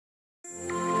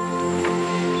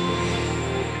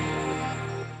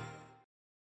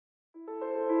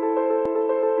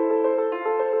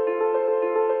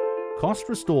Cost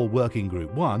Restore Working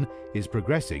Group 1 is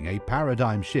progressing a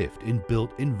paradigm shift in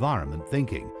built environment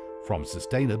thinking, from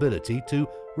sustainability to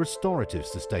restorative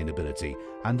sustainability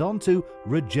and on to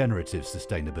regenerative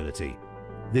sustainability.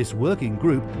 This working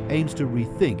group aims to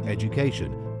rethink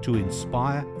education to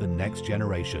inspire the next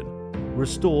generation.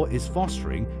 Restore is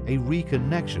fostering a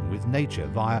reconnection with nature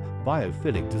via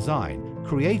biophilic design,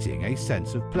 creating a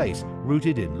sense of place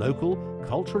rooted in local,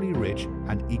 culturally rich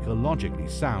and ecologically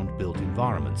sound built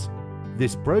environments.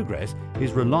 This progress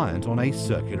is reliant on a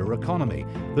circular economy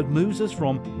that moves us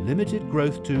from limited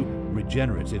growth to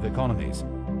regenerative economies.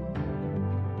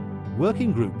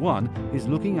 Working Group 1 is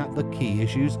looking at the key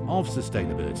issues of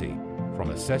sustainability,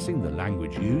 from assessing the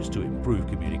language used to improve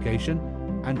communication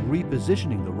and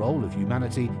repositioning the role of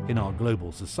humanity in our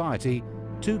global society,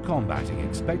 to combating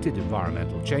expected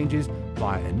environmental changes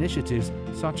via initiatives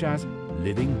such as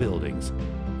living buildings.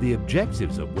 The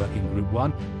objectives of Working Group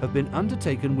 1 have been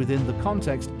undertaken within the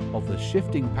context of the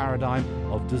shifting paradigm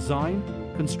of design,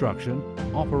 construction,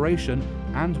 operation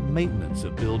and maintenance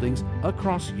of buildings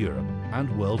across Europe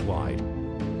and worldwide.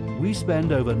 We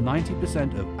spend over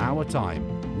 90% of our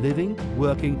time living,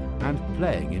 working and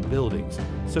playing in buildings,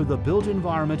 so the built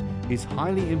environment is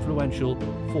highly influential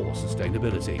for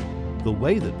sustainability. The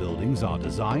way that buildings are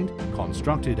designed,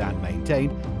 constructed and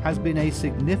maintained has been a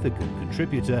significant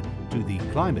contributor to the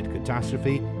climate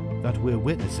catastrophe that we're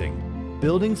witnessing.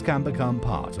 Buildings can become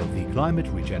part of the climate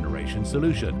regeneration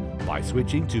solution by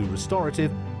switching to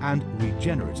restorative and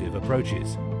regenerative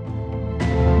approaches.